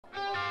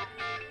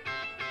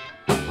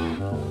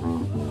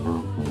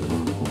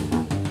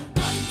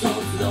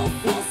thought love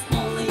was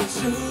only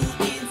true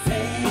in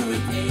fairy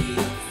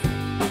tales,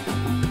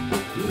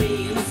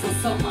 real for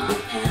someone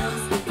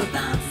else, but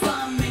not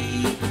for me.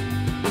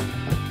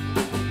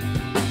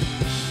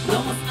 No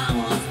more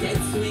hours get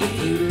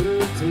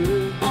sweet,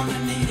 only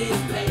needed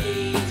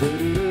pain.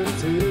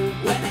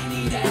 When I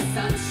needed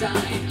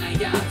sunshine, I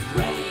got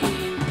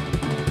rain.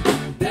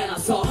 Then I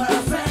saw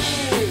her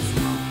face.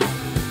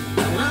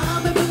 Now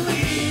I'm a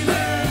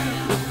believer.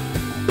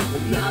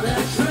 Not a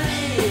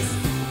trace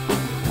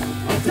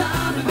of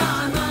doubt in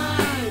my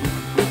mind.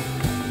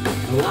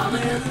 I'm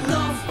in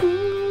love.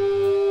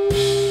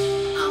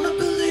 I'm a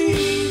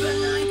believer.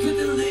 I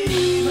couldn't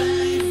leave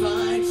if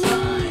I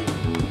tried.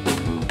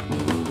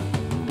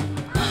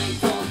 I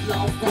thought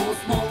love was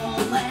more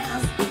or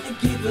less a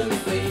give and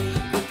take.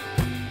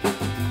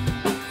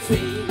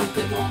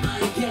 The more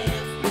I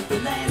get, the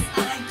less I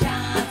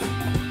got.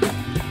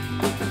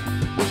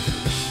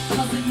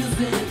 'Cause the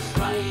music's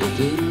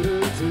right,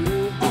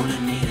 only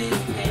needed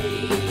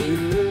pain.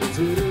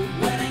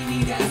 When I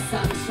needed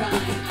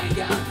sunshine, I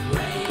got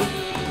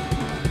rain.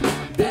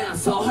 Then I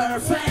saw her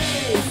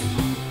face.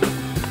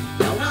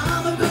 Now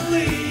I'm a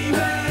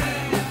believer.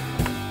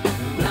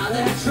 Not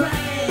a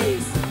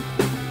trace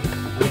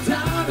of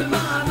doubt in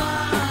my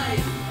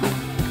mind.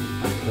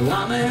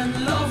 I'm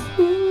in love.